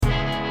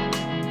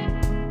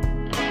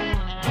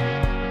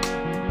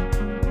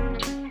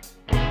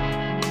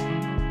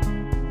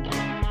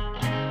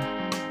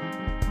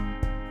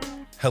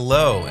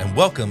Hello, and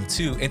welcome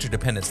to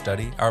Interdependent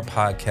Study, our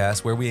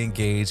podcast where we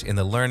engage in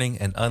the learning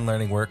and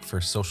unlearning work for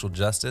social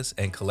justice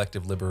and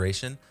collective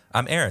liberation.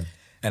 I'm Aaron.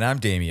 And I'm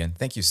Damien.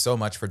 Thank you so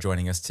much for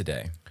joining us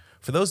today.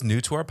 For those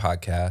new to our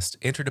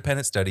podcast,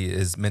 Interdependent Study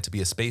is meant to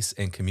be a space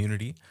and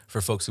community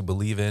for folks who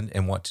believe in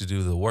and want to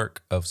do the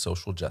work of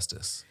social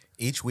justice.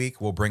 Each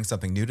week, we'll bring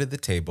something new to the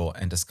table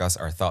and discuss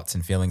our thoughts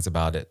and feelings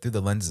about it through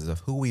the lenses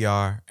of who we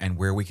are and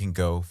where we can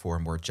go for a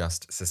more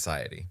just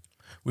society.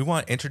 We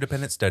want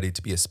Interdependent Study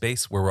to be a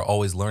space where we're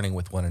always learning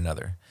with one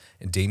another.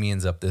 And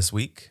Damien's up this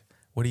week.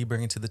 What are you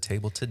bringing to the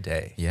table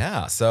today?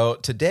 Yeah, so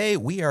today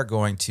we are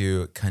going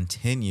to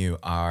continue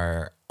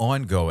our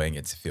ongoing,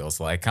 it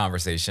feels like,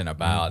 conversation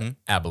about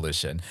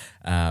abolition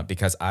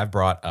because I've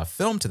brought a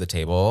film to the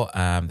table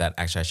that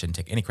actually I shouldn't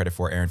take any credit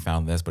for. Aaron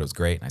found this, but it was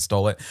great and I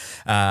stole it.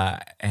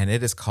 And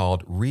it is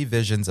called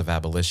Revisions of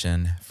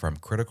Abolition: From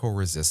Critical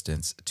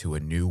Resistance to a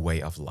New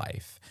Way of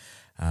Life,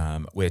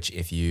 which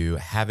if you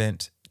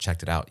haven't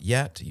checked it out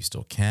yet, you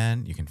still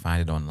can. You can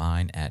find it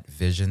online at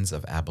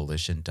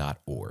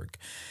visionsofabolition.org.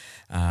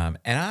 And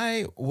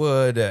I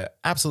would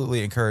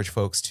absolutely encourage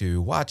folks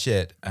to watch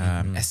it,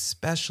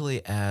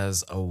 especially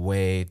as a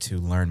way to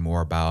learn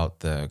more about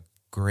the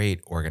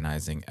great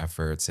organizing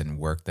efforts and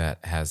work that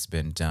has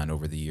been done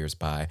over the years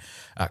by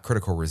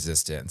Critical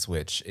Resistance,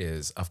 which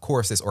is, of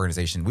course, this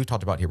organization we've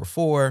talked about here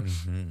before.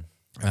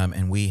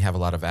 And we have a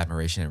lot of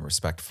admiration and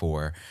respect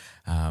for.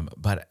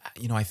 But,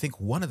 you know, I think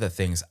one of the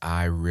things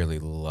I really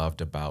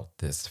loved about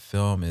this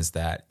film is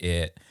that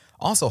it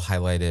also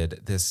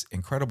highlighted this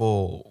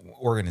incredible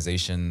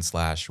organization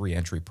 /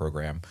 reentry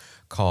program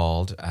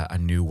called A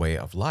New Way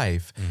of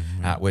Life,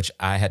 which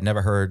I had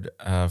never heard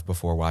of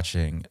before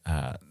watching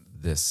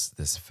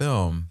this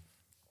film.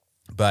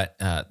 But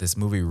this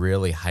movie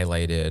really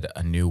highlighted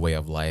A New Way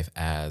of Life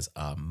as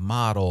a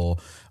model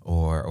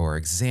or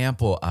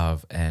example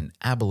of an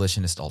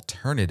abolitionist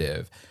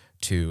alternative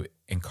to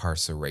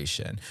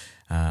incarceration.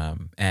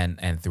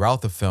 And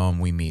throughout the film,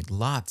 we meet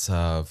lots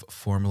of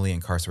formerly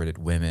incarcerated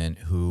women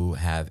who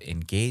have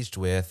engaged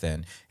with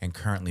and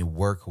currently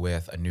work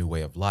with A New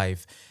Way of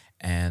Life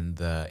and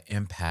the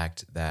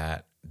impact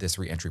that this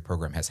reentry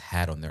program has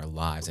had on their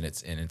lives. And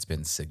it's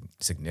been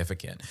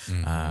significant.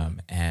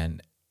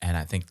 And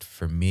I think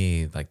for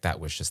me, like, that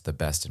was just the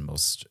best and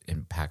most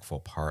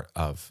impactful part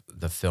of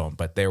the film.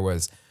 But there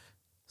was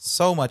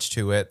so much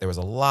to it. There was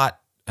a lot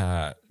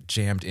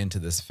jammed into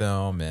this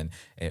film, and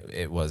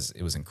it was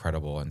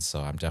incredible. And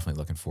so I'm definitely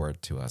looking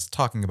forward to us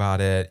talking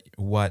about it.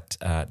 What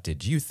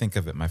did you think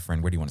of it, my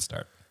friend? Where do you want to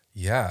start?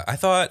 Yeah, I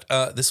thought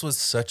this was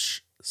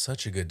such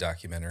a good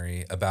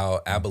documentary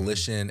about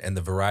abolition and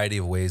the variety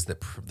of ways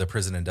that the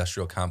prison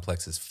industrial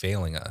complex is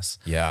failing us.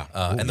 Yeah.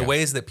 And the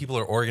ways that people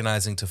are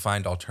organizing to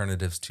find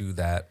alternatives to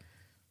that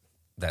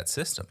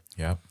system.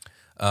 Yeah.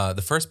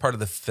 The first part of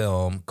the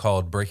film,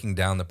 called Breaking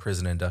Down the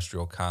Prison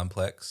Industrial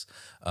Complex,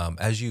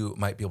 as you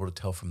might be able to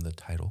tell from the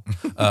title,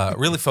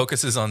 really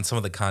focuses on some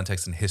of the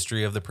context and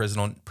history of the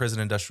prison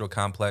industrial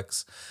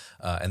complex.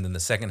 And then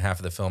the second half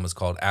of the film is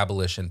called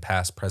Abolition: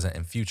 Past, Present,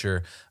 and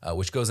Future,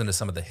 which goes into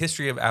some of the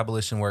history of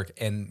abolition work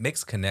and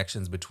makes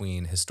connections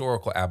between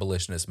historical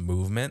abolitionist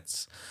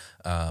movements,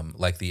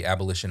 like the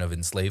abolition of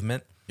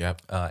enslavement,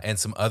 and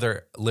some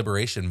other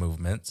liberation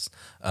movements,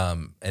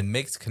 and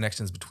makes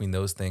connections between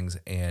those things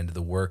and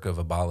the work of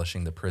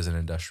abolishing the prison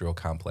industrial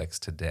complex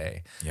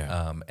today.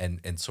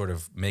 And sort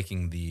of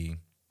making the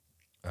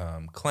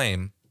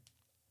claim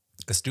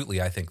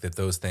astutely, I think, that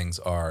those things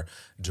are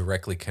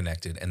directly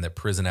connected, and that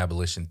prison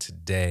abolition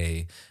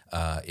today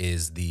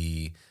is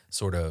the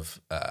sort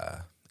of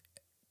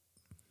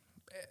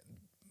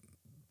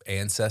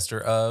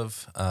ancestor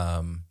of,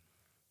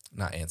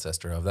 not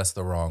ancestor of, that's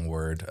the wrong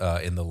word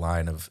in the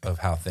line of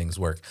how things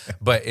work,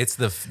 but it's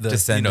the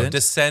Descendant?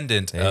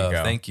 Descendant There you of,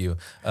 go. thank you,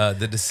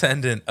 the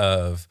descendant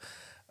of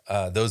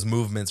those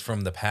movements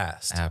from the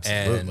past.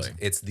 Absolutely. And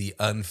it's the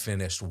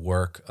unfinished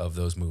work of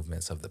those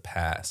movements of the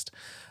past.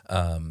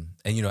 And,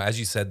 you know, as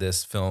you said,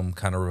 this film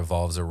kind of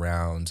revolves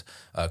around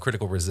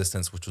Critical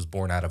Resistance, which was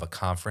born out of a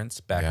conference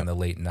back in the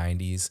late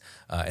 90s,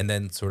 and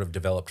then sort of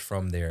developed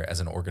from there as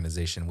an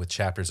organization with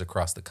chapters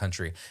across the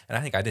country. And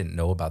I think I didn't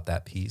know about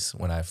that piece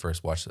when I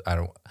first watched it.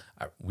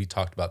 We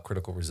talked about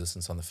Critical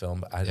Resistance on the film,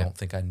 but I don't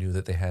think I knew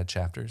that they had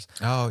chapters.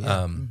 Oh,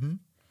 yeah.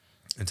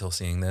 Until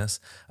seeing this.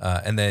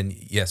 And then,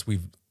 yes,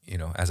 we've, you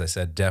know, as I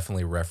said,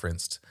 definitely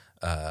referenced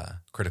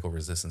Critical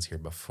Resistance here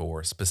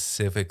before.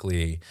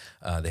 Specifically,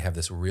 they have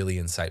this really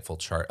insightful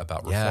chart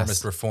about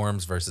reformist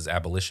reforms versus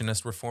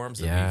abolitionist reforms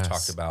that we've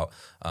talked about,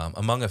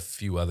 among a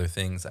few other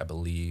things, I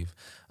believe.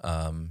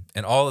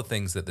 And all the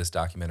things that this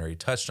documentary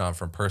touched on,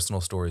 from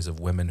personal stories of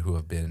women who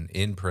have been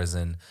in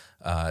prison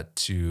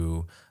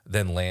to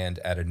then land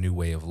at A New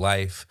Way of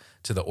Life,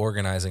 to the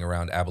organizing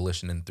around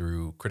abolition and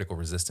through Critical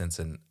Resistance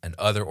and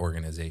other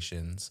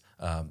organizations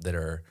that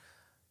are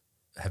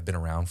have been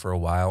around for a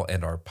while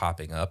and are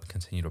popping up,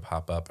 continue to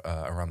pop up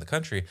around the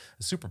country,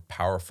 is super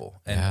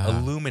powerful and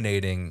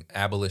illuminating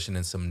abolition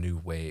in some new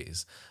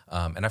ways.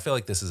 And I feel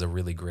like this is a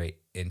really great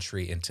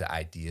entry into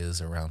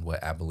ideas around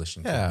what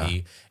abolition can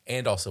be,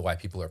 and also why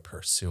people are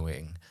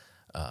pursuing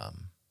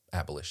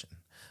abolition.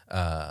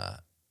 So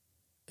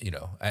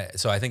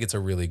I think it's a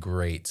really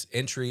great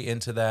entry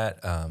into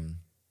that,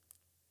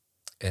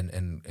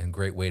 and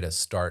great way to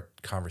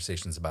start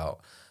conversations about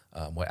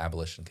what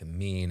abolition can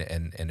mean,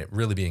 and it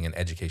really being an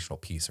educational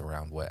piece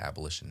around what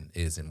abolition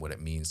is and what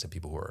it means to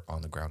people who are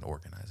on the ground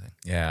organizing.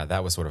 Yeah,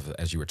 that was sort of,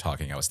 as you were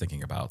talking, I was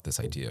thinking about this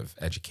idea of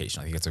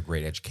education. I think it's a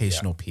great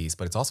educational piece,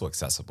 but it's also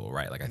accessible,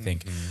 right? Like I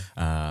think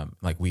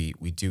like we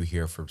do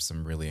hear from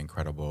some really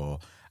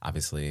incredible,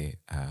 obviously,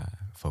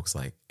 folks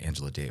like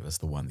Angela Davis,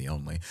 the one, the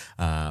only,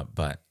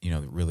 but,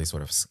 really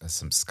sort of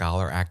some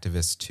scholar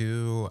activists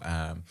too.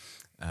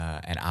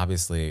 And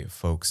obviously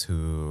folks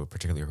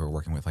particularly who are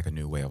working with like a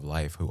new way of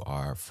life, who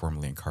are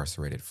formerly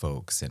incarcerated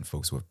folks and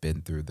folks who have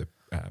been through the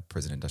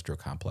prison industrial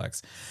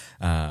complex,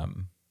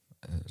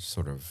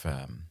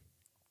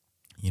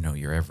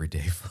 your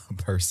everyday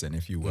person,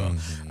 if you will,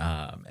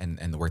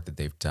 and the work that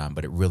they've done.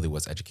 But it really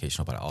was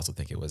educational, but I also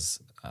think it was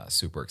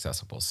super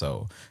accessible.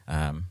 So,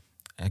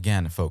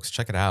 again, folks,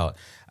 check it out.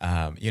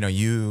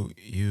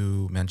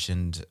 You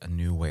mentioned A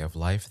New Way of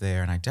Life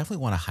there, and I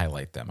definitely want to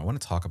highlight them. I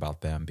want to talk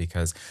about them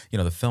because,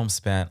 the film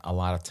spent a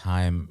lot of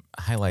time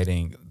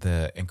highlighting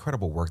the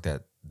incredible work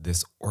that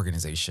this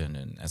organization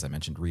and, as I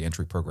mentioned,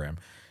 reentry program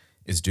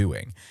is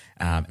doing.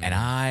 And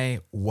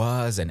I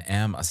was and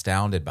am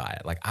astounded by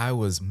it. Like, I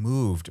was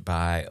moved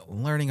by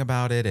learning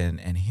about it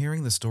and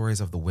hearing the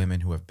stories of the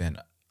women who have been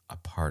a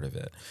part of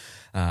it.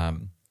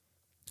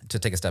 To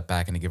take a step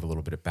back and to give a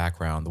little bit of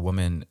background, the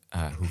woman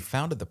who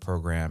founded the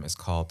program is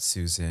called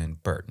Susan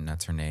Burton.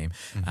 That's her name.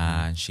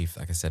 And she,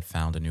 like I said,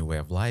 found A New Way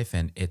of Life,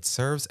 and it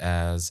serves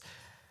the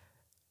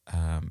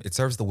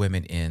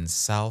women in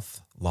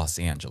South Los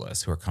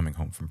Angeles who are coming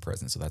home from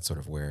prison. So that's sort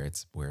of where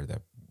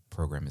the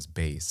program is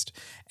based.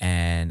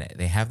 And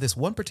they have this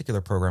one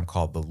particular program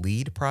called the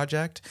LEAD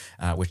Project,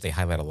 which they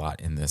highlight a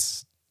lot in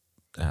this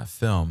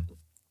film.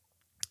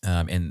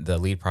 And the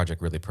LEAD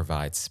Project really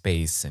provides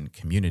space and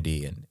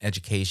community and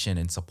education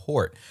and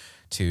support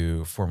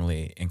to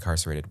formerly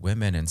incarcerated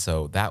women. And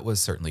so that was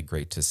certainly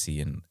great to see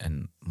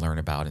and learn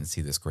about and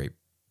see this great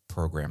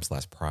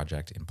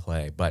program/project in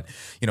play. But,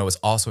 it was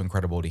also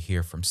incredible to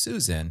hear from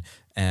Susan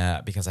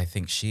because I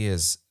think she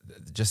is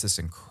just this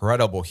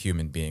incredible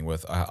human being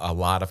with a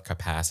lot of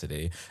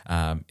capacity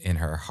in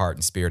her heart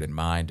and spirit and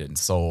mind and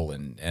soul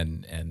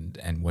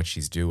and what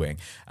she's doing.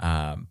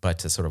 But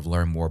to sort of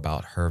learn more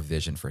about her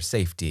vision for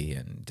safety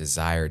and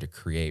desire to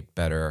create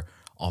better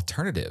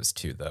alternatives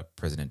to the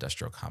prison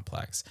industrial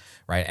complex,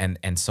 right?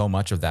 And so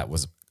much of that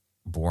was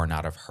born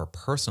out of her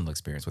personal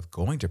experience with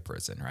going to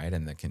prison, right?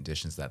 And the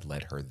conditions that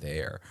led her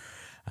there.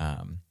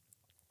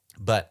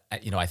 But,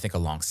 I think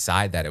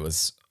alongside that, it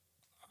was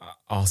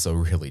also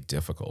really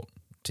difficult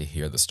to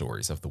hear the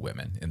stories of the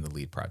women in the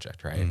LEAD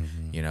Project, right?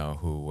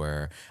 Who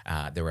were,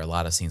 there were a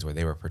lot of scenes where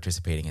they were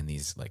participating in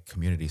these like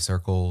community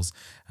circles,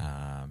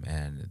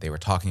 and they were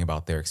talking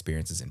about their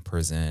experiences in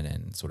prison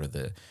and sort of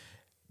the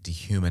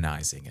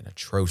dehumanizing and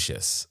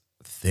atrocious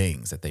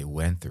things that they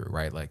went through,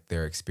 right? Like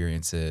their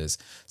experiences,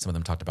 some of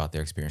them talked about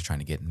their experience trying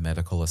to get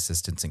medical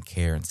assistance and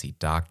care and see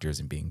doctors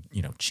and being,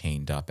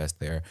 chained up as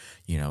they're,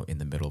 in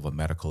the middle of a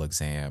medical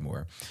exam,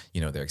 or,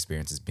 their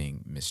experiences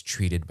being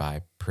mistreated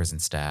by prison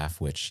staff,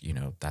 which,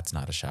 that's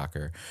not a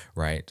shocker,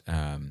 right?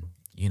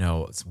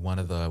 It's one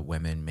of the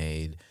women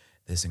made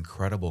this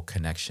incredible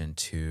connection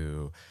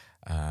to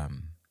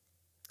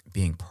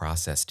being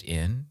processed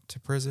into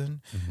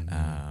prison,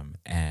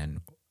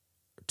 and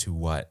to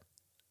what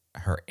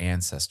her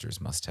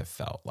ancestors must have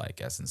felt like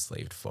as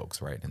enslaved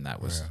folks, right? And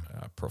that was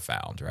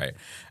profound, right?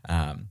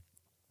 And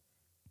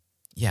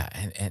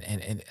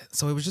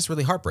so it was just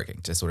really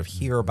heartbreaking to sort of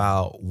hear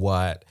about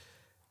what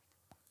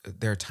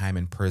their time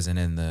in prison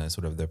and the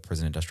sort of the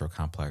prison industrial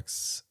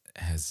complex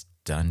has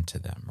done to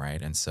them,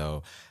 right? And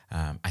so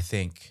I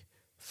think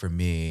for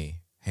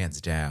me,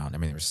 hands down, I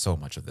mean, there's so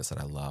much of this that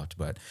I loved,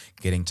 but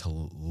getting to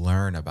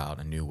learn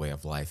about A New Way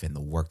of Life and the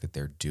work that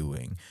they're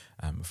doing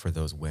for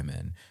those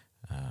women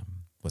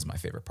was my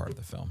favorite part of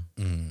the film.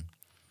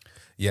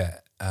 Yeah.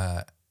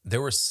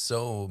 There were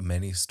so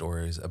many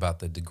stories about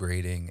the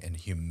degrading and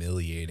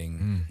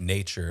humiliating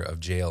nature of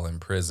jail and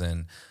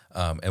prison,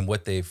 and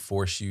what they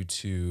force you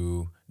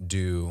to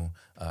do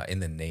in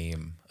the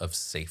name of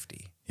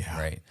safety,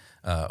 right?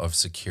 Of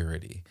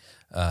security.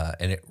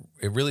 And it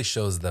really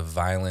shows the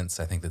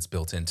violence, I think, that's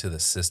built into the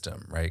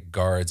system, right?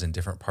 Guards in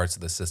different parts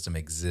of the system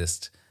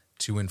exist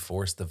to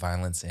enforce the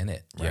violence in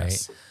it, right?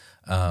 Yes.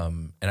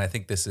 And I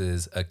think this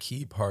is a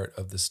key part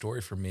of the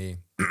story for me,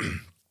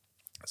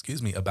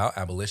 about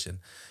abolition,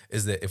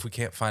 is that if we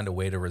can't find a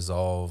way to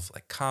resolve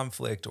like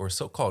conflict or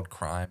so-called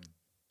crime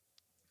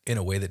in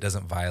a way that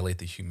doesn't violate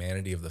the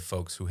humanity of the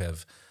folks who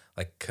have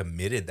like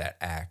committed that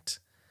act,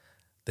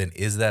 then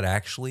is that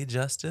actually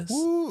justice?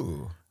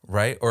 Ooh.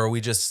 right? Or are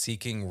we just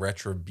seeking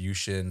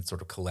retribution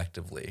sort of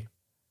collectively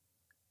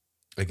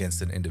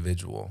against an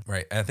individual,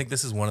 right? And I think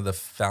this is one of the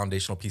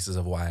foundational pieces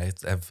of why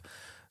I've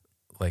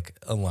like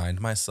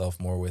aligned myself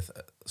more with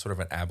sort of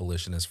an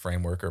abolitionist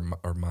framework or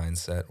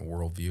mindset,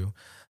 worldview,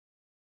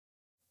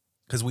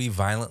 because we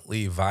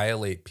violently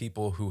violate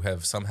people who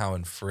have somehow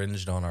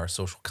infringed on our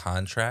social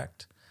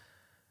contract,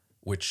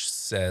 which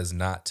says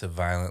not to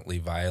violently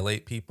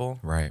violate people.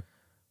 Right.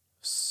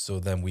 So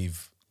then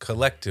we've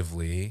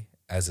collectively,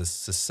 as a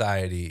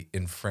society,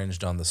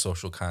 infringed on the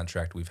social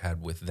contract we've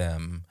had with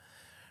them,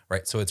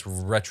 right? So it's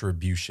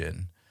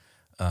retribution,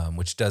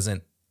 which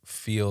doesn't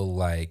feel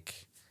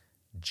like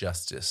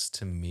justice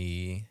to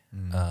me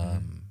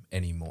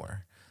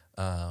anymore.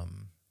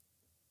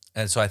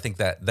 And so I think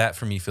that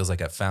for me feels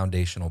like a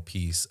foundational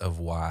piece of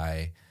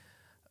why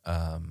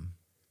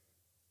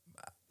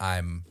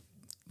I'm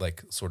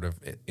like sort of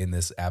in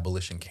this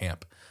abolition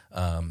camp.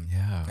 I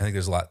think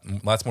there's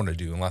lots more to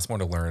do and lots more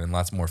to learn and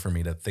lots more for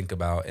me to think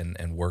about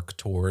and work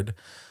toward.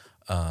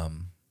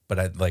 But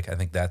I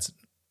think that's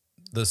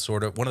the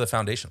sort of one of the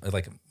foundation,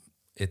 like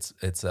it's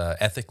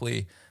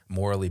ethically,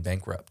 morally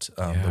bankrupt,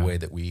 the way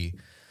that we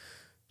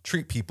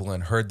treat people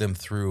and herd them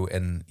through.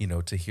 And,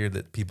 to hear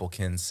that people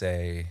can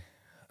say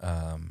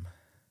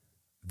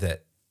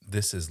that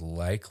this is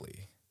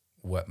likely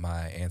what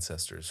my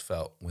ancestors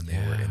felt when they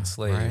were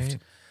enslaved.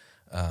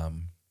 Right.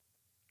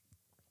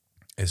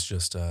 It's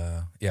just,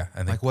 I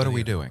think Like, what are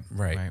we doing?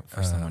 Right.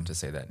 For someone to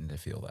say that and to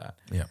feel that.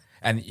 Yeah.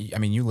 And I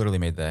mean, you literally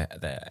made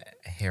the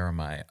hair on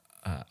my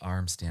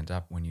arm stand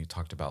up when you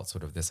talked about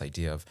sort of this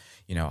idea of,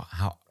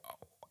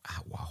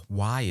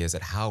 why is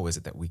it, how is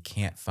it that we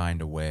can't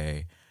find a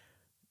way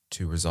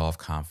to resolve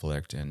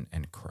conflict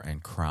and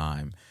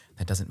crime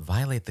that doesn't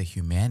violate the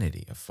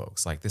humanity of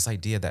folks? Like this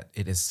idea that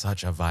it is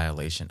such a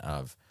violation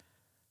of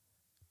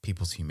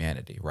people's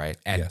humanity, right?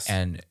 And Yes.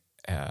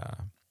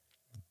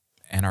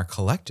 and our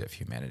collective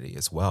humanity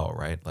as well,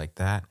 right? Like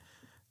that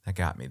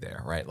got me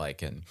there, right?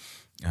 Like, and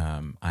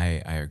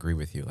I agree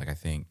with you. Like, I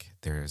think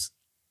there's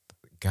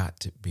got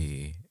to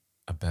be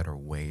a better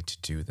way to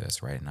do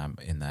this, right? And I'm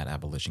in that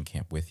abolition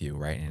camp with you,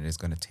 right? And it is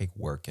going to take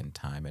work and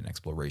time and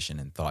exploration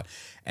and thought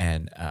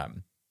and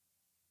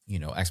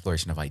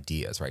exploration of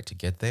ideas, right, to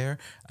get there.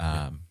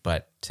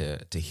 But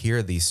to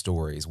hear these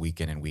stories week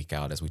in and week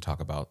out as we talk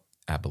about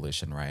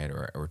abolition, right,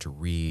 or to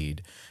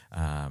read,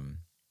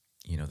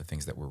 the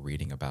things that we're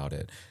reading about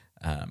it,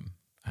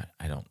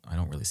 I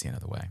don't really see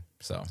another way.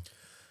 So,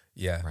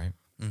 Yeah. right.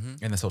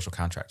 And the social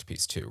contract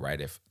piece too, right?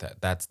 If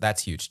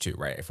that's huge too,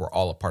 right? If we're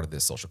all a part of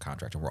this social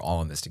contract and we're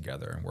all in this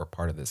together and we're a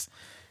part of this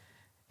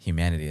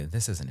humanity,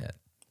 this isn't it,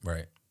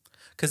 Right.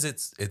 Because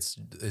it's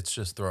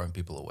just throwing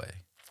people away.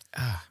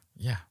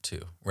 Yeah.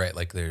 Too, right?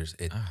 Like there's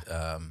it,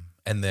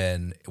 and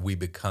then we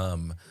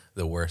become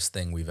the worst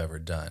thing we've ever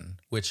done.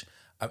 Which,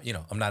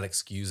 I'm not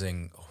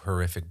excusing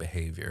horrific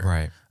behavior,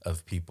 Right.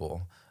 of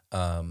people.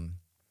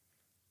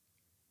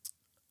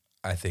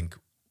 I think,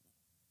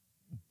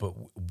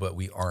 but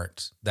we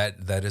aren't.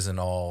 That isn't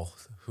all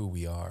who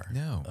we are.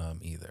 No.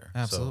 Either.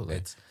 Absolutely. So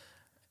it's,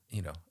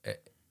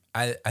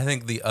 I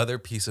think the other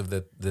piece of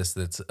this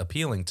that's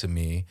appealing to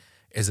me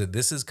is that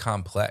this is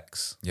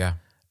complex. Yeah.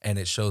 And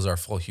it shows our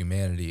full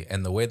humanity.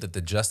 And the way that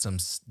the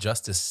justice,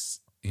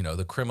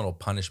 the criminal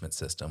punishment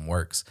system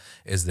works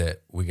is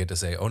that we get to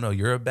say, oh no,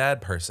 you're a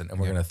bad person, and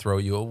we're going to throw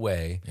you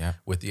away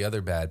with the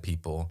other bad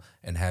people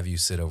and have you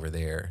sit over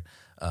there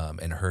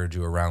and herd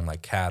you around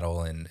like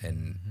cattle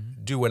and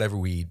do whatever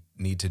we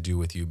need to do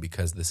with you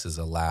because this is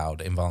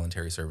allowed.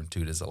 Involuntary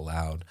servitude is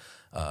allowed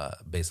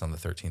based on the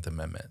 13th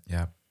Amendment.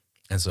 Yeah.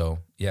 And so,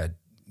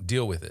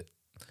 deal with it.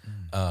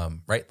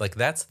 Right? Like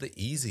that's the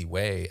easy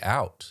way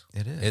out.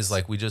 It is. Is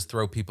like we just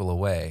throw people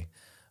away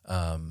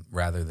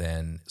rather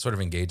than sort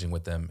of engaging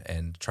with them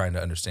and trying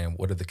to understand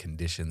what are the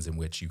conditions in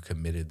which you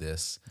committed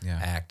this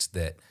act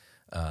that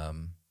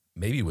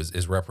maybe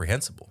is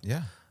reprehensible.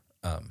 Yeah.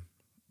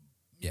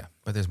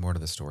 But there's more to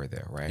the story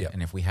there, right? Yeah.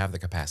 And if we have the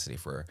capacity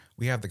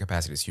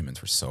as humans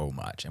for so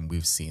much, and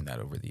we've seen that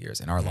over the years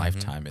in our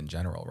lifetime in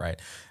general, right?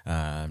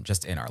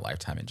 Just in our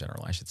lifetime in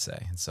general, I should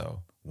say. And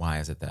so why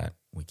is it that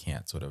we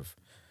can't sort of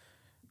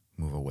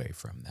move away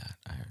from that?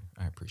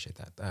 I appreciate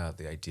that.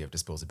 The idea of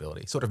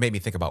disposability sort of made me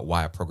think about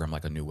why a program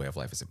like A New Way of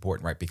Life is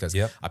important, right? Because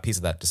a piece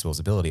of that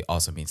disposability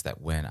also means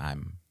that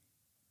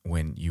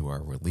when you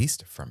are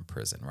released from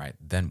prison, right,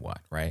 then what,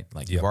 right?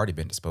 Like you've already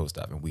been disposed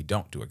of, and we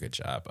don't do a good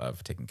job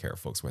of taking care of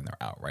folks when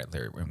they're out, right?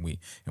 And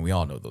we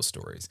all know those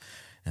stories,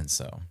 and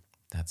so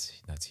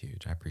that's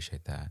huge. I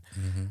appreciate that.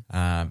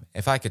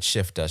 If I could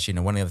shift us,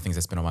 one of the other things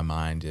that's been on my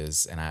mind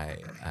is, and I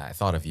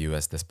thought of you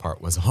as this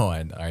part was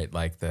on, all right,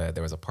 like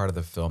there was a part of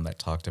the film that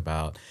talked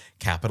about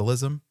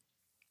capitalism.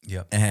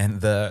 Yep.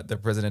 And the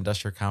prison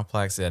industrial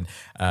complex. And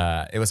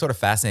it was sort of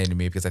fascinating to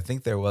me because I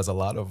think there was a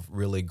lot of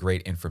really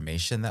great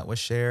information that was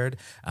shared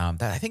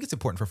that I think it's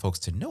important for folks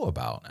to know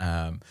about.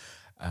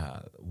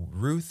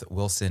 Ruth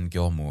Wilson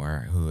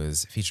Gilmore, who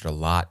is featured a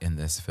lot in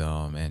this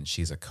film, and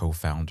she's a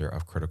co-founder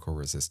of Critical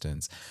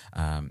Resistance.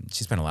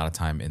 She spent a lot of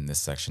time in this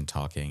section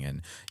talking,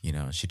 and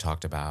she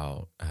talked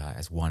about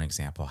as one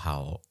example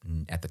how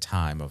at the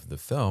time of the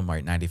film,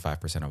 right,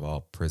 95% of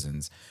all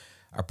prisons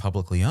are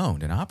publicly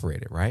owned and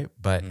operated, right?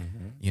 But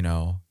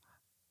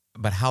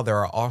but how there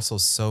are also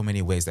so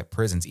many ways that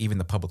prisons, even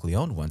the publicly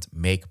owned ones,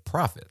 make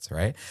profits,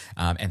 right?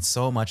 And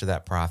so much of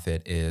that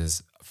profit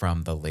is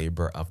from the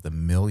labor of the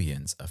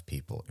millions of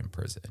people in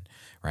prison,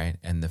 right?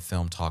 And the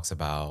film talks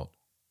about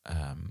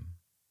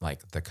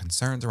like the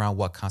concerns around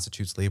what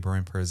constitutes labor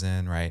in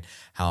prison, right?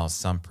 How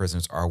some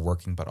prisoners are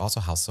working, but also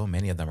how so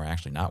many of them are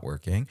actually not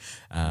working.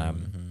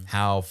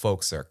 How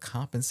folks are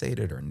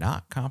compensated or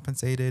not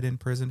compensated in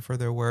prison for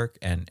their work,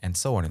 and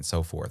so on and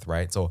so forth,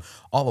 right? So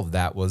all of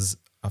that was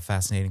a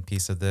fascinating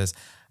piece of this.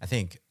 I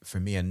think for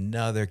me,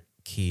 another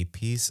key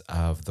piece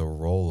of the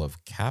role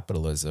of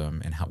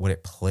capitalism and what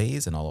it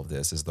plays in all of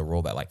this is the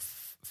role that like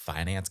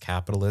finance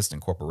capitalists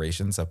and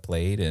corporations have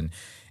played in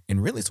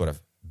really sort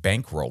of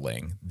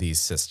bankrolling these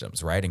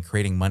systems, right? And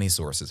creating money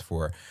sources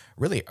for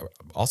really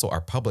also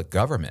our public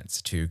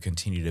governments to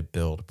continue to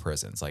build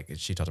prisons. Like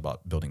she talked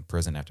about building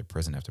prison after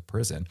prison after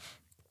prison,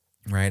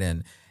 right?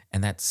 And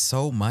that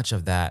so much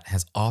of that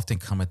has often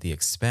come at the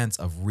expense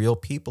of real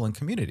people and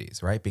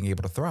communities, right? Being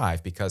able to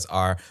thrive because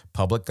our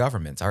public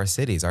governments, our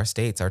cities, our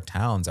states, our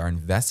towns are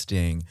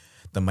investing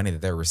the money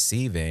that they're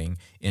receiving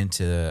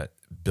into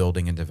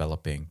building and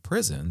developing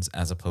prisons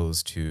as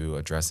opposed to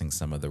addressing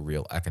some of the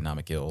real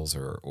economic ills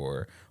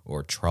or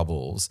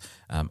troubles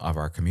of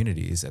our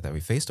communities that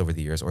we faced over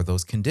the years, or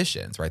those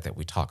conditions, right, that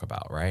we talk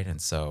about, right?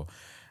 And so,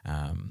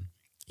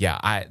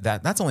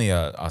 that's only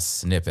a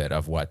snippet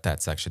of what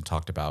that section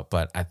talked about,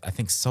 but I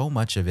think so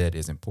much of it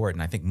is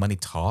important. I think money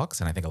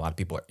talks, and I think a lot of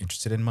people are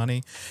interested in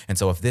money. And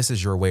so if this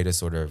is your way to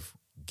sort of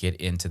get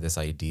into this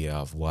idea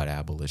of what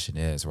abolition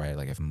is, right?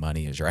 Like if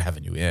money is your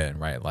avenue in,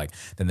 right? Like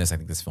then I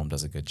think this film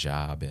does a good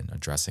job in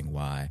addressing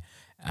why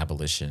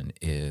abolition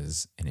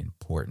is an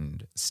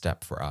important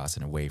step for us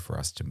and a way for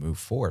us to move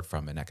forward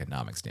from an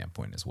economic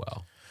standpoint as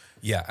well.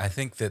 Yeah, I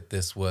think that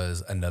this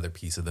was another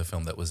piece of the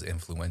film that was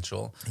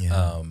influential.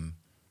 Yeah.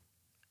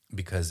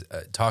 Because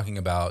talking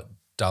about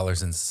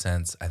dollars and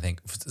cents, I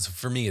think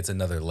for me, it's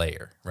another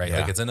layer, right? Yeah.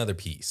 Like it's another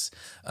piece.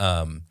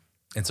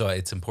 And so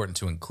it's important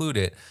to include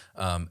it.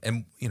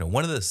 And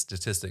one of the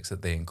statistics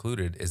that they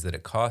included is that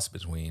it costs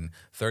between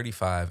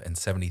 $35,000 and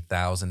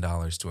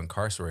 $70,000 to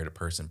incarcerate a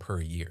person per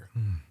year.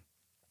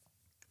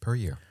 Per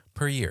year.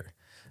 Per year.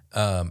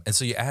 And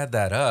so you add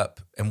that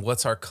up, and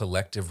what's our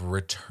collective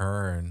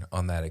return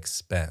on that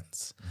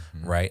expense,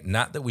 right?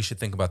 Not that we should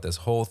think about this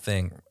whole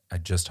thing. I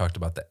just talked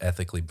about the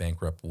ethically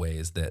bankrupt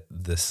ways that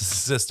the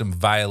system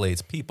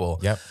violates people.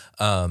 Yep.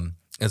 And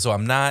so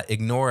I'm not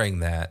ignoring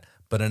that.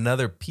 But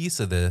another piece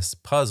of this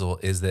puzzle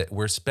is that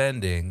we're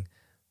spending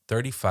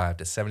 $35,000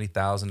 to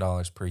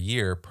 $70,000 per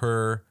year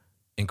per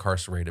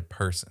incarcerated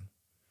person.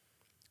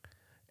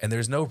 And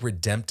there's no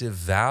redemptive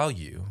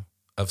value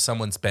of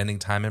someone spending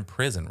time in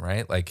prison,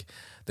 right? Like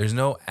there's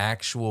no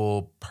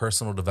actual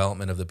personal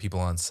development of the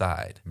people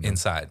inside.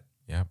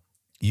 Yep.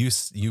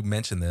 You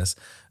mentioned this.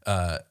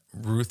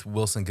 Ruth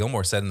Wilson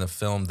Gilmore said in the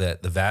film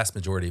that the vast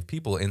majority of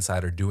people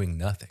inside are doing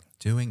nothing.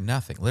 Doing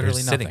nothing.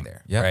 Literally They're nothing. sitting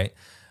there, Yep. right?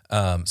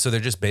 So they're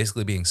just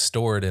basically being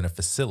stored in a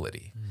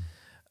facility.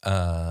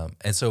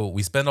 And so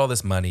we spend all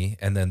this money,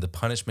 and then the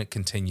punishment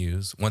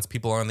continues once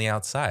people are on the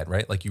outside,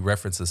 right? Like you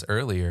referenced this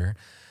earlier.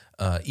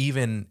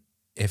 Even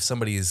if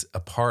somebody's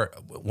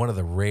one of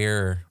the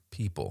rare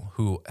people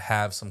who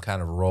have some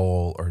kind of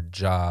role or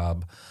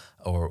job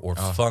or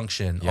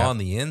function on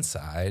the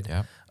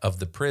inside of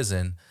the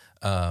prison,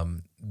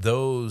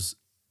 those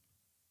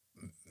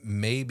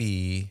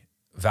maybe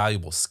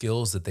valuable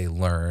skills that they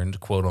learned,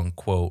 quote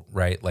unquote,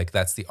 right? Like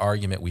that's the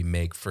argument we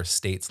make for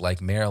states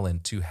like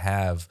Maryland to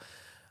have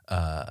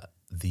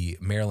the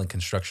Maryland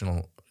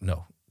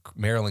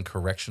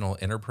Correctional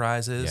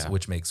Enterprises,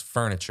 which makes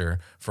furniture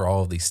for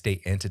all of these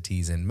state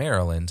entities in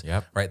Maryland,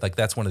 right? Like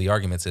that's one of the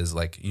arguments is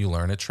like you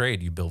learn a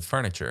trade, you build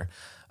furniture.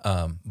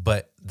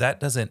 But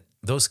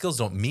those skills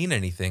don't mean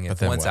anything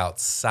if once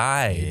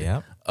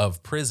outside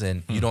of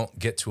prison, you don't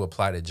get to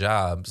apply to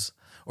jobs.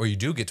 Or you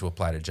do get to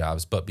apply to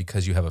jobs, but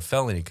because you have a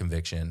felony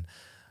conviction,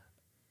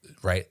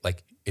 right?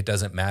 Like it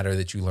doesn't matter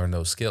that you learn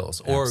those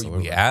skills. Or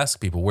we ask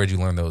people, where'd you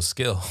learn those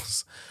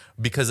skills?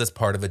 Because it's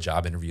part of a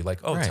job interview.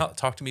 Like,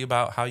 talk to me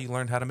about how you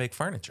learned how to make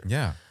furniture.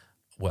 Yeah.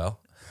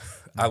 Well,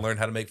 I learned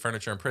how to make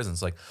furniture in prison.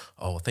 It's like,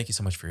 oh, well, thank you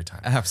so much for your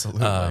time.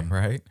 Absolutely.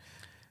 Right.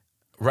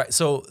 Right.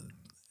 So,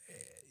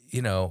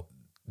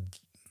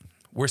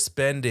 we're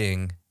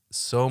spending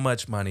so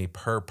much money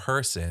per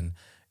person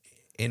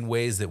in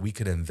ways that we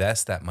could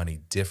invest that money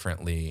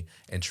differently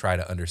and try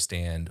to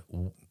understand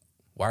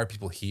why are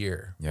people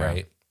here,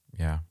 right?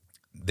 Yeah.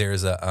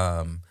 There's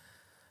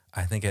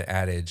I think an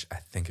adage, I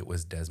think it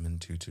was Desmond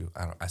Tutu.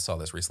 I saw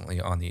this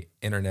recently on the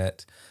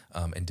internet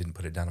and didn't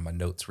put it down in my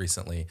notes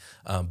recently.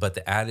 But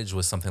the adage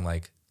was something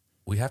like,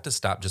 we have to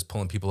stop just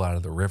pulling people out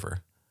of the river.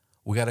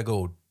 we got to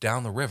go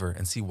down the river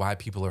and see why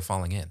people are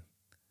falling in.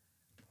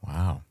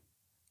 Wow.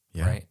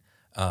 Yeah. Right.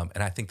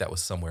 And I think that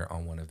was somewhere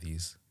on one of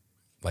these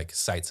like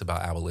sites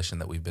about abolition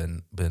that we've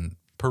been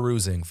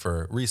perusing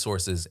for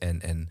resources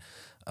and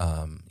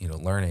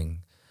learning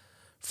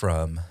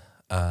from.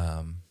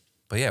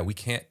 But yeah, we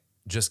can't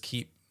just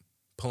keep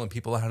pulling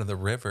people out of the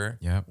river.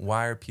 Yep.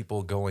 Why are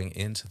people going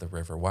into the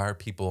river? Why are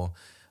people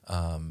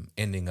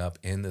ending up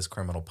in this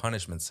criminal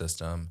punishment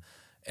system?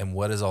 And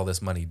what is all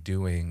this money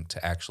doing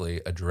to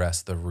actually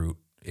address the root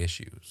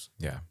issues?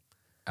 Yeah,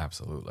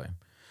 absolutely.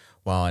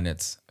 Well, and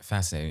it's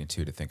fascinating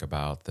too to think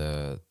about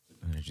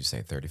what did you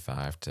say,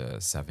 35 to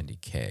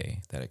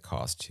 70K that it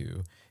costs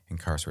to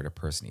incarcerate a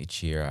person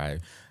each year. I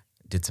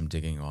did some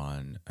digging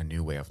on A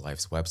New Way of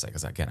Life's website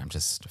because, again, I'm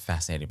just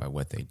fascinated by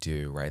what they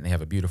do, right? And they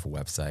have a beautiful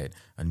website,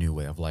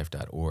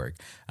 anewwayoflife.org.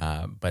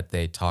 But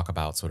they talk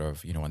about sort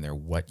of, on their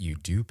what we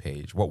do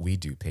page,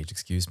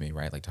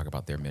 right? Like talk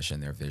about their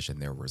mission, their vision,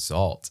 their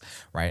results,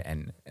 right?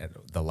 And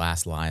the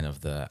last line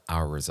of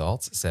our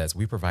results says,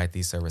 we provide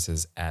these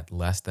services at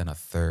less than a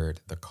third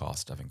the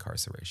cost of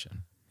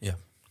incarceration. Yeah.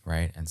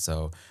 Right. And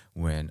so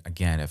when,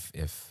 again,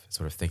 if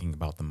sort of thinking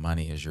about the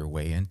money as your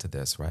way into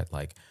this, right?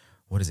 Like,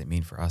 what does it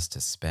mean for us to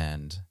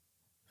spend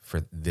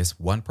for this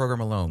one program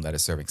alone that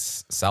is serving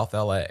South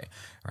LA,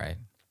 right?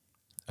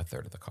 A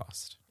third of the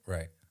cost.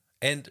 Right.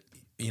 And,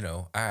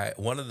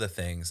 one of the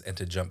things, and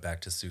to jump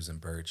back to Susan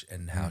Birch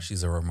and how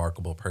she's a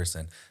remarkable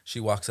person, she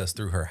walks us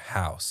through her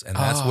house. And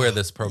that's where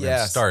this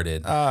program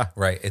started.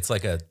 Right. It's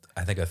like I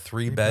think a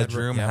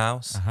 3-bedroom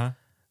house. Uh-huh.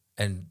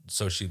 And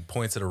so she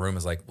points at a room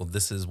as like, well,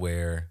 this is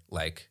where,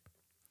 like,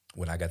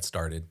 when I got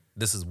started,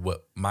 this is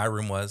what my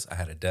room was. I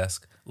had a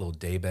desk, a little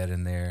day bed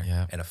in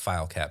there, and a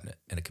file cabinet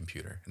and a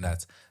computer. And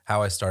that's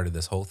how I started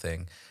this whole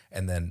thing.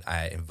 And then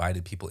I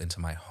invited people into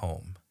my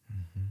home.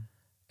 Mm-hmm.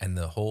 And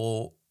the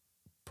whole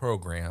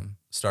program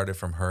started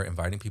from her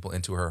inviting people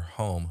into her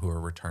home who are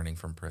returning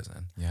from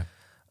prison. Yeah.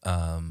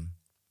 And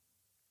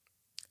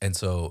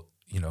so,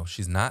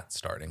 she's not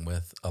starting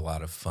with a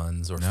lot of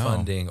funds or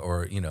funding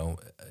or,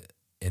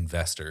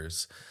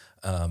 investors.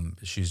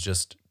 She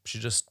just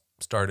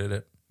started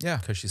it. Yeah.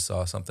 Because she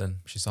saw something.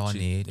 She saw a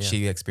need. Yeah.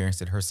 She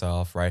experienced it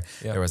herself, right?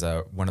 Yeah. There was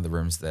one of the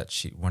bedrooms that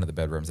she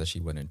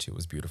went into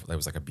was beautiful. There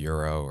was like a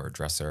bureau or a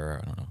dresser.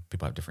 I don't know.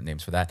 People have different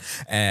names for that.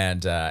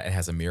 And it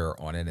has a mirror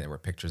on it. And there were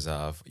pictures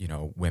of,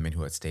 women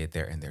who had stayed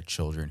there and their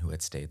children who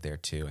had stayed there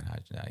too. And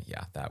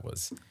that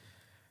was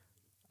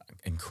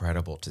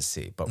incredible to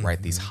see. But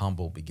right, these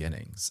humble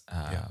beginnings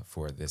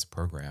for this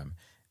program.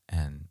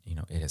 And,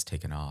 it has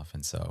taken off.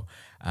 And so,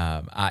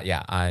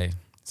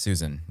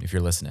 Susan, if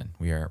you're listening,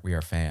 we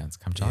are fans.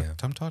 Come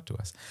talk to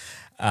us.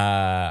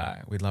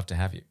 We'd love to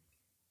have you.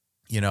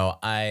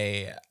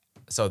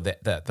 So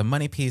the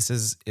money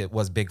piece it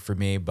was big for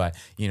me, but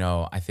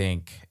I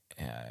think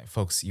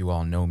folks, you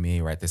all know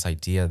me, right? This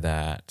idea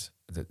that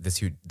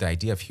the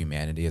idea of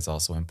humanity is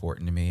also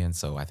important to me, and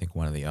so I think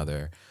one of the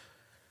other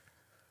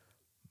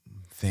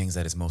things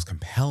that is most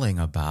compelling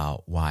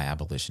about why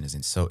abolition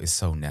is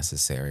so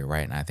necessary,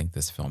 right? And I think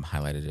this film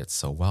highlighted it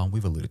so well. And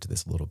we've alluded to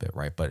this a little bit,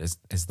 right? But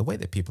is the way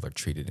that people are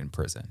treated in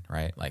prison,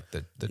 right? Like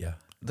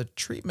the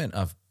treatment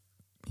of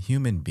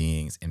human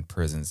beings in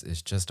prisons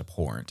is just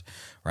abhorrent,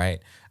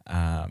 right?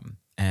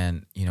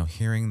 And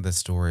hearing the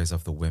stories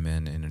of the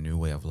women in A New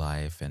Way of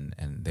Life and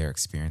their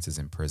experiences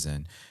in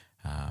prison,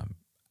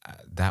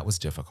 that was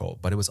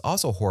difficult. But it was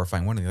also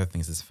horrifying. One of the other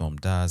things this film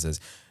does is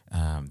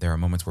there are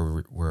moments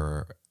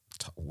where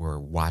we're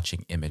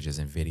watching images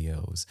and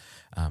videos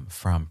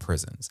from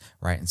prisons,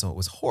 right? And so it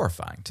was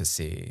horrifying to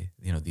see,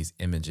 these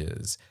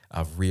images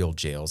of real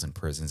jails and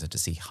prisons and to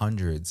see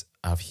hundreds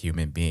of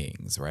human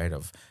beings, right,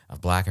 of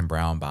black and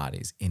brown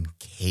bodies in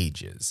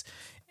cages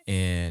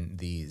in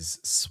these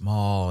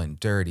small and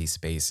dirty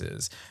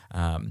spaces.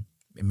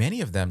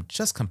 Many of them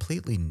just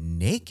completely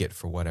naked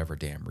for whatever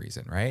damn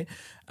reason, right?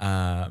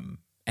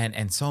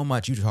 And so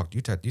much, you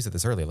said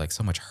this earlier, like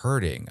so much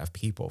hurting of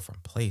people from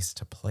place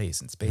to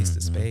place and space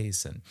to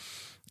space,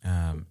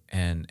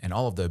 and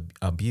all of the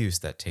abuse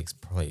that takes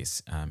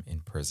place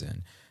in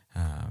prison.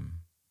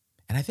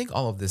 And I think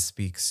all of this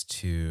speaks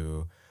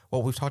to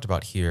what we've talked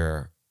about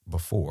here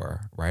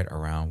before, right?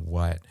 Around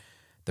what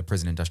the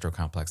prison industrial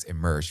complex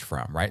emerged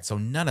from, right? So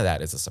none of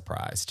that is a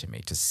surprise to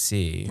me to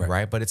see,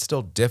 right? But it's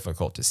still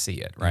difficult to see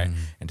it, right?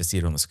 And to see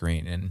it on the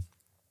screen. And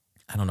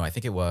I don't know, I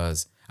think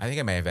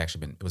it may have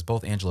actually been, it was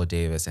both Angela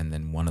Davis and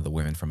then one of the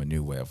women from A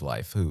New Way of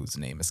Life, whose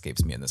name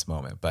escapes me in this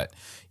moment. But,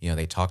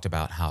 they talked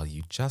about how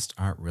you just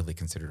aren't really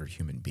considered a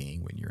human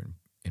being when you're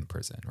in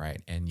prison,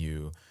 right? And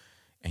you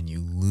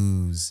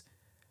lose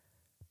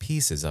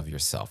pieces of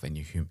yourself and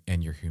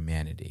your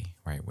humanity,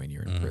 right, when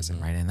you're in prison,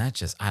 right? And that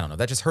just, I don't know,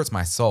 that just hurts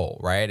my soul,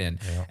 right?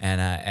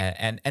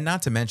 And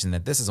not to mention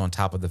that this is on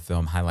top of the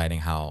film highlighting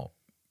how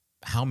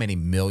how many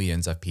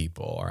millions of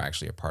people are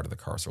actually a part of the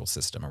carceral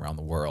system around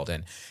the world,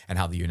 and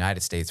how the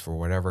United States, for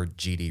whatever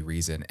GD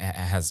reason,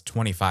 has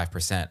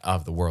 25%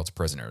 of the world's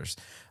prisoners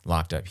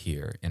locked up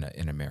here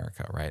in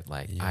America, right?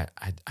 Like,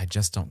 I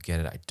just don't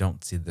get it. I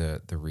don't see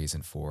the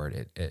reason for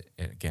it. It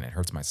again, it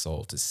hurts my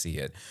soul to see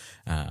it,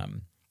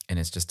 and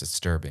it's just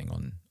disturbing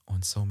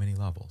on so many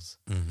levels.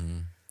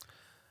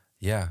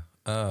 Yeah.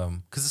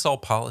 Because it's all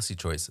policy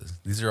choices.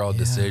 These are all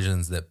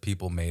decisions that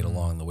people made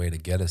along the way to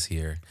get us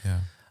here.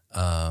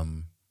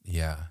 And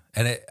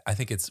I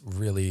think it's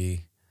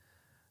really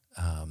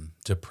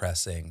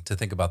depressing to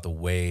think about the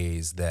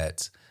ways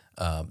that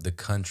the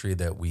country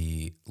that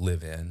we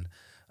live in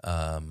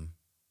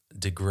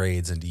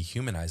degrades and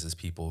dehumanizes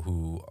people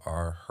who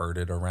are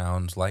herded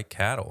around like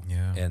cattle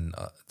in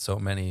so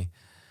many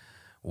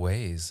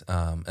ways,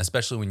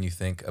 especially when you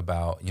think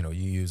about, you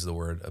use the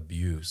word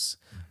abuse,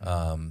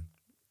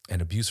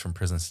 and abuse from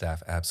prison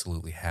staff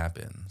absolutely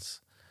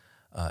happens.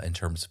 In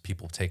terms of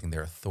people taking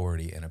their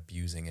authority and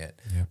abusing it.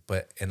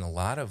 But in a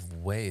lot of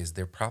ways,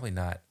 they're probably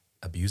not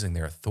abusing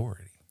their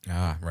authority,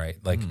 right?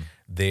 Like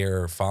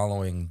they're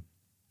following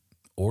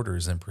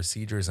orders and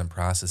procedures and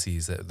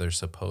processes that they're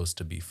supposed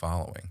to be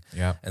following.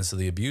 And so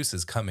the abuse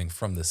is coming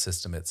from the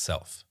system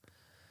itself.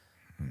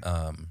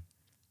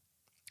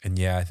 And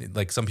I think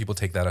like some people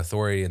take that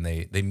authority and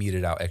they mete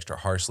it out extra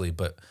harshly,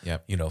 but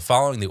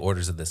following the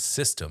orders of the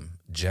system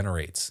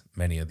generates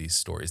many of these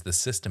stories. The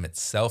system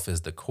itself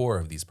is the core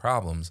of these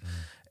problems,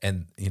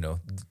 and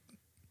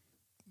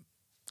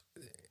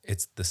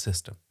it's the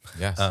system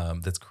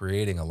that's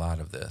creating a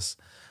lot of this.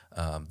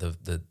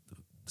 The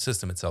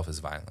system itself is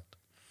violent.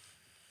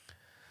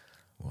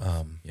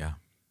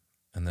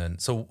 And then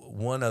so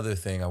one other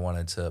thing I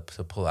wanted to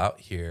pull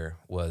out here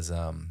was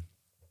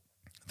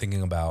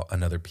thinking about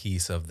another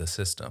piece of the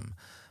system,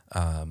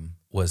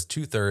 was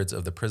 2/3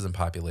 of the prison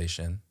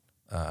population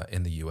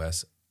in the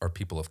U.S. are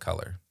people of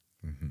color,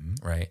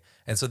 right?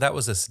 And so that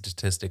was a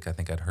statistic I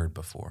think I'd heard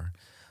before.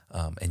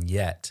 And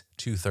yet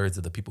 2/3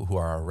 of the people who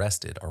are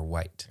arrested are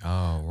white.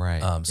 Oh,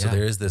 right. So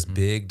there is this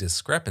big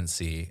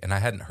discrepancy, and I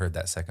hadn't heard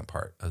that second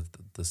part of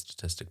the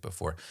statistic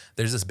before.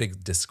 There's this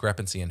big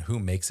discrepancy in who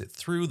makes it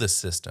through the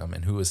system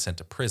and who is sent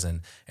to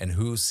prison and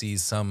who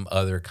sees some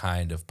other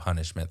kind of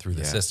punishment through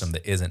the system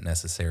that isn't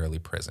necessarily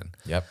prison.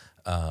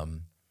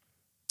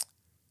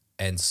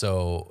 And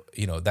so,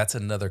 that's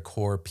another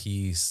core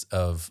piece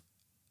of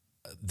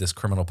this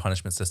criminal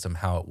punishment system,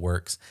 how it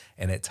works.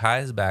 And it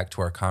ties back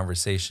to our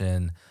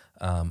conversation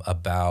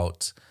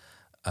about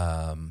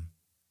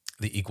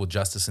the Equal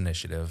Justice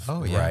Initiative,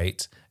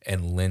 right?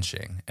 And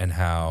lynching, and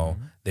how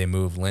they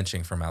move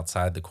lynching from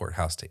outside the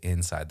courthouse to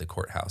inside the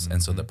courthouse.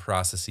 And so the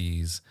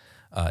processes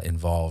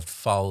involved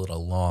followed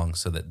along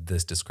so that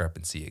this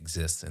discrepancy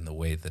exists in the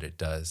way that it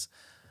does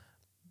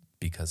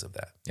because of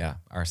that.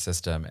 Our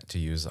system, to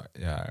use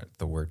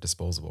the word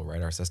disposable,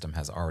 right? Our system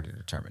has already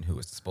determined who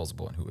is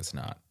disposable and who is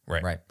not,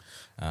 right?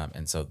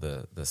 And so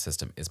the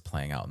system is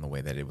playing out in the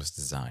way that it was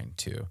designed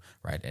to,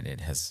 right? And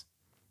it has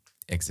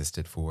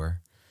existed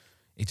for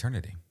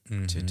eternity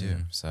to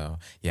do. So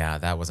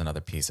that was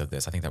another piece of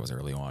this. I think that was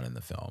early on in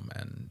the film,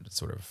 and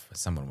sort of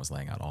someone was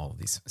laying out all of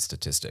these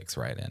statistics,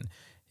 right? And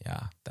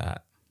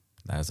that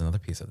is another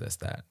piece of this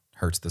that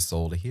hurts the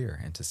soul to hear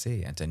and to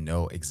see and to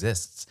know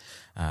exists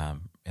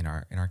in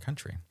our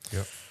country.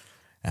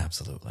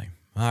 Absolutely.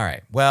 All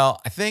right.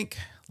 Well, I think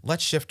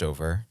let's shift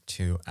over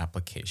to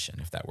application,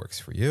 if that works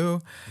for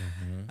you.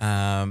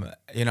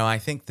 I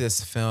think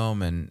this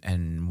film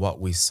and what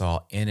we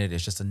saw in it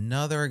is just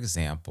another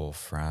example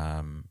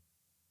from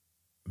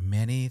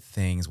many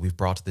things we've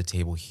brought to the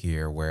table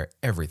here where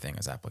everything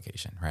is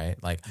application, right?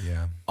 Like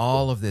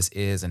all of this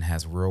is and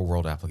has real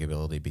world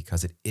applicability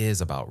because it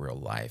is about real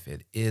life.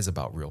 It is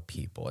about real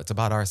people. It's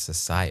about our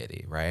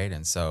society, right?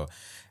 And so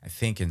I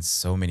think in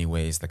so many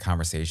ways, the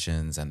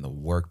conversations and the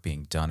work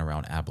being done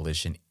around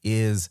abolition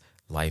is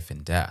life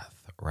and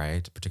death,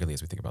 right? Particularly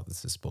as we think about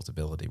this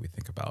disposability, we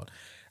think about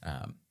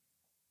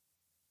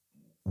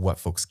what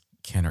folks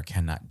can or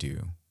cannot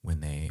do when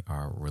they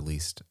are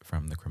released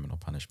from the criminal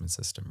punishment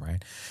system,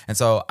 right? And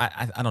so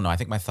I don't know. I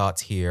think my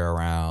thoughts here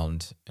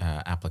around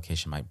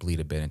application might bleed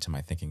a bit into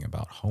my thinking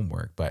about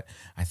homework, but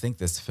I think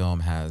this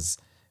film has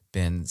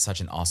been such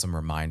an awesome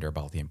reminder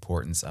about the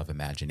importance of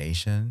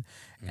imagination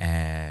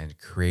and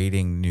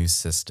creating new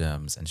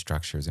systems and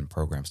structures and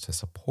programs to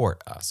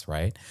support us,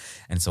 right?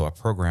 And so a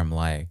program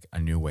like A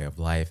New Way of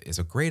Life is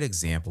a great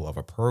example of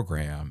a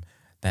program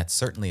that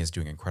certainly is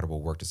doing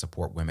incredible work to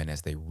support women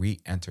as they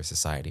re-enter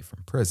society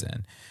from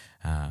prison.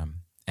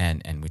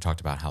 And we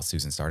talked about how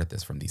Susan started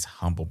this from these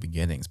humble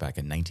beginnings back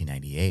in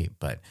 1998,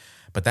 but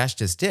that's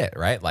just it,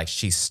 right? Like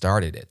she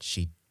started it,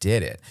 she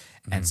did it.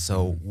 And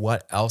so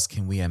what else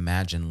can we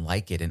imagine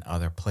like it in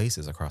other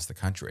places across the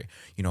country?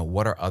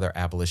 What are other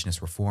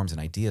abolitionist reforms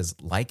and ideas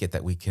like it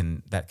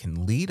that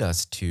can lead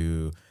us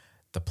to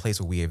the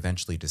place where we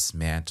eventually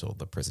dismantle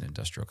the prison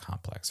industrial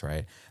complex,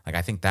 right? Like,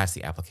 I think that's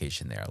the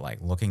application there. Like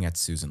looking at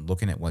Susan,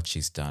 looking at what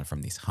she's done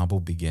from these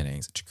humble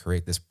beginnings to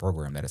create this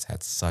program that has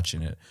had such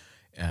an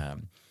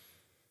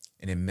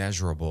an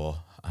immeasurable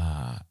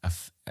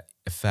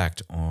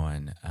effect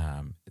on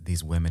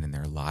these women and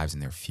their lives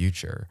and their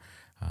future.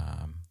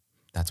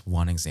 That's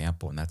one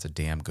example, and that's a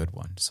damn good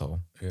one.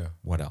 So, Yeah.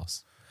 what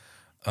else?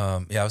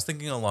 Yeah, I was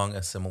thinking along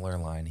a similar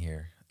line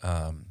here.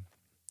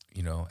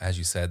 You know, as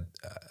you said,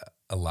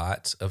 a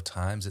lot of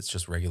times it's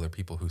just regular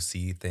people who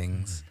see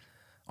things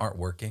aren't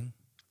working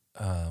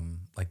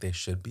like they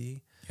should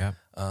be. Yep.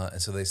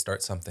 And so they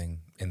start something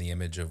in the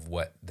image of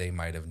what they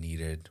might have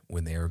needed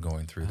when they were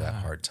going through that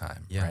hard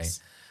time, Yes.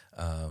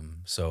 right?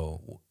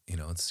 So, you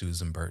know, it's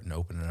Susan Burton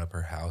opening up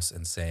her house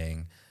and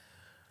saying,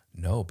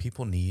 no,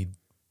 people need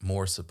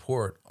more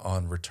support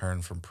on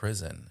return from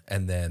prison.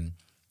 And then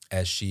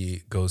as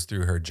she goes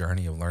through her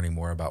journey of learning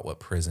more about what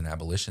prison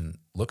abolition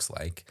looks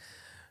like,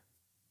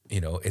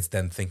 you know, it's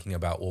then thinking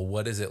about, well,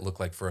 what does it look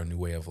like for a new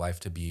way of life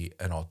to be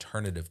an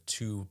alternative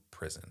to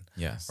prison?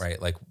 Yes.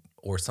 Right? Like,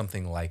 or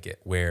something like it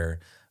where,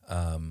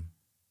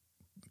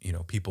 you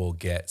know, people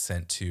get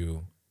sent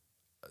to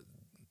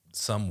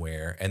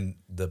somewhere and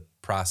the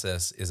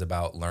process is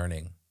about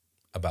learning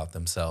about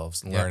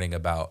themselves, learning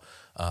about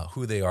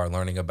who they are,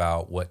 learning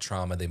about what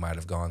trauma they might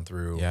have gone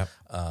through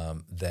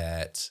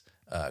that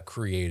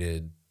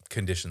created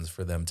conditions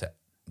for them to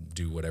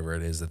do whatever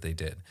it is that they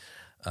did.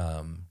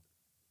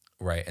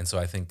 Right. And so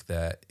I think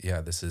that,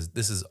 yeah, this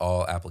is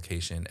all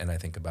application. And I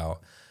think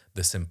about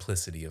the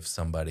simplicity of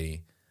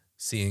somebody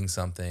seeing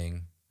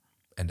something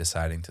and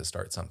deciding to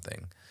start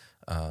something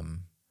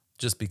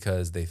just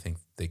because they think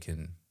they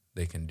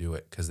can do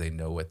it because they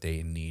know what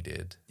they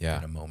needed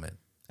in a moment.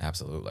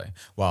 Absolutely.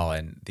 Well,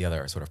 and the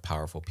other sort of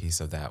powerful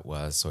piece of that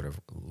was sort of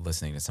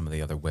listening to some of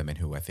the other women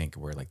who I think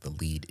were like the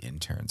lead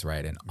interns,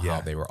 right? And how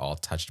they were all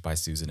touched by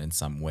Susan in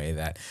some way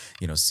that,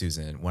 you know,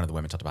 Susan, one of the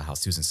women talked about how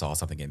Susan saw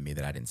something in me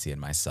that I didn't see in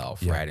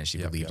myself, right? And she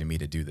believed in me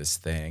to do this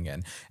thing.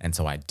 And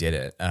so I did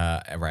it,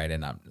 right?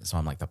 And so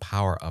I'm like, the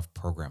power of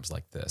programs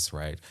like this,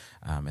 right?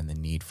 And the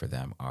need for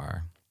them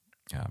are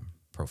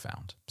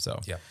profound. So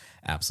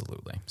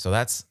absolutely. So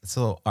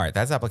all right,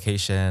 that's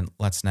application.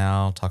 Let's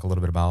now talk a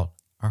little bit about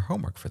our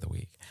homework for the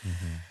week.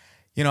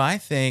 You know, I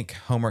think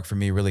homework for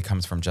me really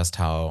comes from just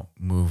how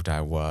moved I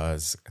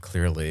was,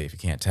 clearly, if you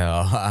can't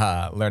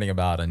tell, learning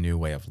about a new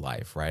way of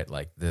life, right?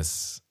 Like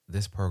this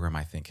program,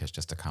 I think, has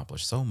just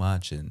accomplished so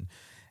much and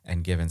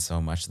given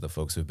so much to the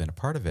folks who've been a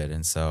part of it.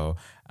 And so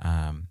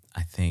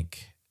I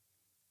think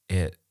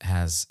it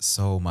has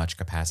so much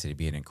capacity to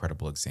be an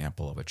incredible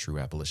example of a true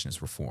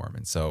abolitionist reform.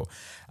 And so,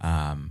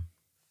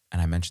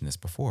 and I mentioned this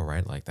before,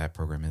 right? Like that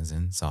program is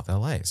in South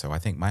LA. So I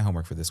think my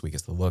homework for this week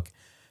is to look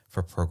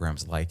for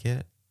programs like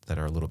it that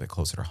are a little bit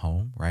closer to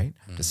home, right?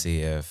 To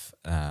see if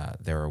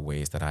there are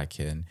ways that I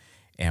can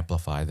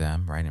amplify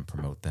them, right? And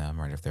promote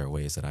them, right? If there are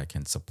ways that I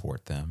can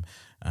support them.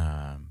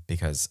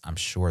 Because I'm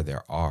sure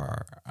there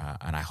are,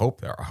 and I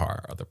hope there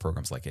are other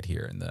programs like it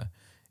here in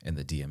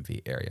the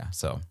DMV area.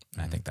 So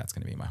I think that's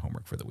going to be my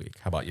homework for the week.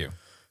 How about you?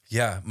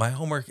 Yeah, my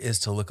homework is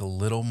to look a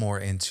little more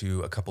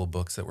into a couple of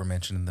books that were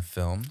mentioned in the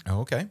film.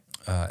 Oh, okay.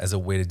 As a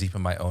way to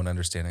deepen my own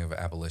understanding of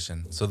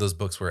abolition. So those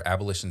books were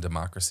Abolition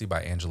Democracy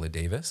by Angela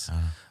Davis,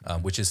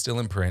 which is still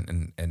in print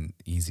and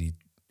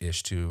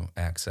easy-ish to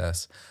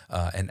access,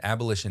 and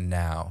Abolition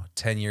Now,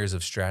 10 Years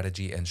of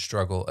Strategy and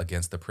Struggle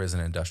Against the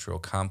Prison Industrial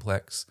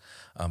Complex.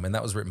 And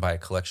that was written by a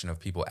collection of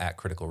people at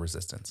Critical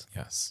Resistance.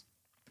 Yes.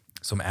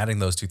 So I'm adding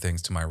those two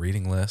things to my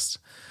reading list.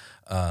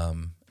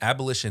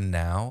 Abolition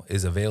Now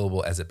is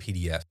available as a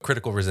PDF.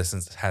 Critical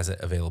Resistance has it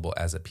available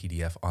as a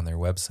PDF on their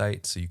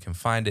website, so you can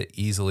find it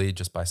easily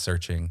just by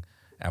searching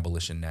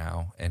Abolition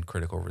Now and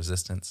Critical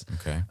Resistance.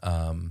 Okay.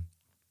 And,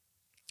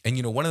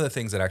 you know, one of the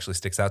things that actually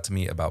sticks out to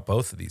me about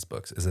both of these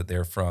books is that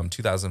they're from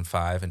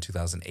 2005 and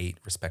 2008,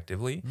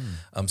 respectively.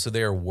 So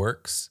they are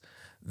works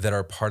that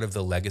are part of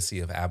the legacy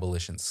of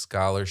abolition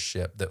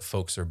scholarship that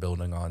folks are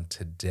building on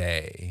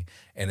today,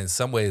 and in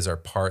some ways are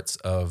parts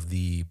of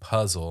the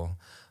puzzle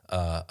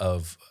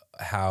of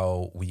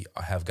how we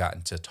have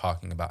gotten to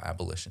talking about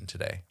abolition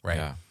today,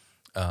 right?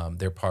 Yeah.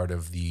 They're part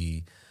of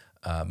the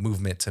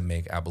movement to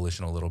make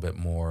abolition a little bit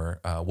more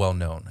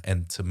well-known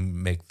and to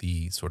make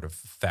the sort of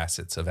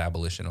facets of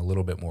abolition a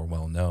little bit more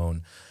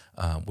well-known,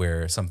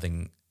 where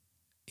something,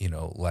 you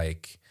know,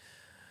 like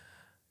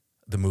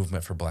the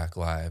movement for Black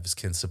Lives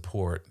can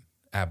support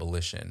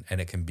abolition and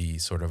it can be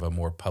sort of a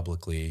more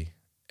publicly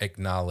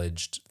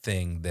acknowledged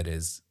thing that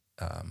is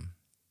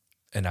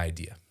an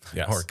idea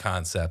or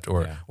concept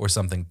or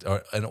something,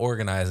 or an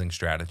organizing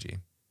strategy,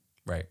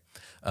 right?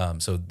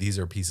 So these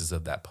are pieces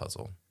of that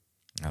puzzle.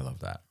 I love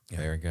that. Yeah.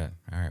 Very good.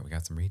 All right, we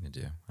got some reading to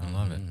do. I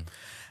love it.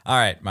 All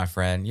right, my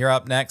friend, you're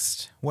up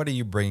next. What are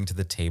you bringing to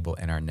the table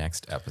in our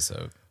next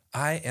episode?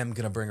 I am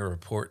going to bring a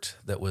report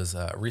that was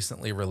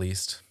recently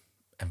released.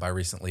 And by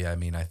recently, I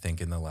mean, I think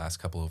in the last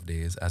couple of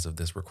days as of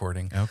this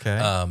recording. Okay.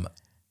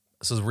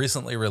 So it was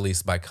recently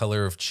released by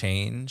Color of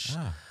Change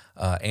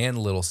and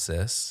Little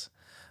Sis,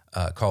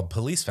 called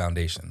Police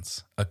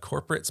Foundations, a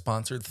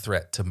corporate-sponsored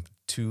threat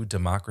to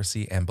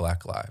democracy and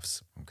Black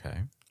lives.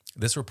 Okay.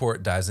 This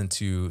report dives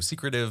into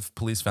secretive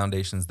police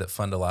foundations that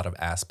fund a lot of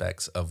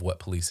aspects of what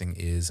policing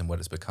is and what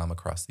it's become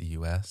across the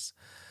U.S.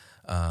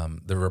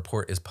 The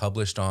report is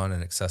published on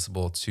and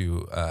accessible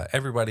to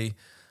everybody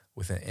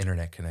with an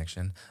internet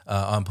connection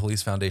on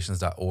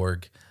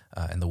policefoundations.org.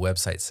 And the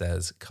website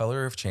says,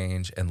 Color of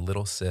Change and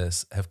Little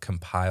Sis have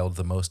compiled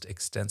the most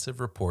extensive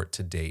report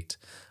to date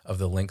of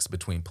the links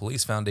between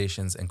police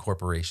foundations and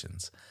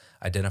corporations,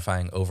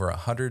 identifying over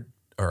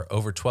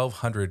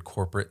 1,200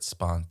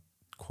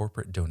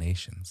 corporate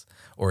donations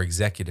or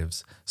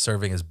executives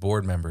serving as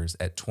board members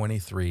at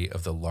 23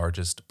 of the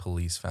largest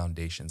police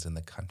foundations in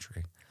the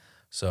country.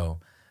 So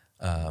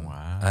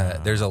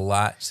there's a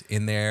lot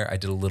in there. I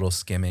did a little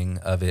skimming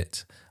of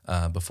it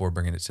before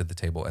bringing it to the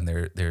table, and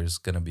there's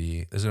gonna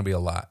be a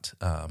lot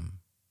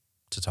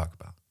to talk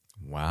about.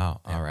 Wow.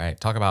 Yeah. All right.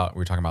 We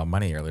were talking about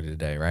money earlier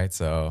today, right?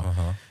 So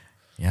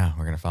yeah,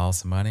 we're gonna follow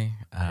some money.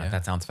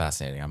 That sounds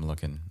fascinating. I'm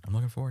looking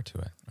forward to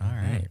it. All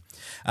right.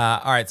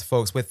 All right, so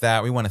folks, with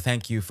that, we want to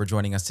thank you for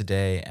joining us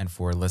today and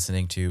for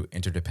listening to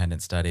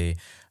Interdependent Study.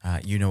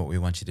 You know what we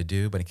want you to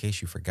do, but in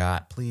case you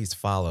forgot, please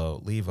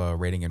follow, leave a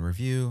rating and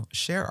review,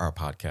 share our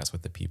podcast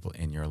with the people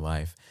in your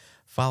life.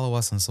 Follow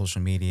us on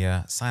social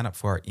media, sign up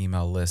for our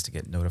email list to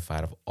get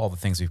notified of all the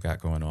things we've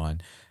got going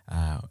on.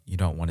 You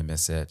don't want to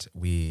miss it.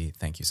 We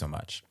thank you so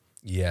much.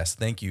 Yes,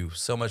 thank you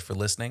so much for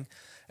listening.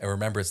 And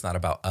remember, it's not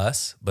about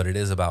us, but it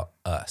is about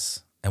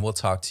us. And we'll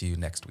talk to you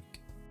next week.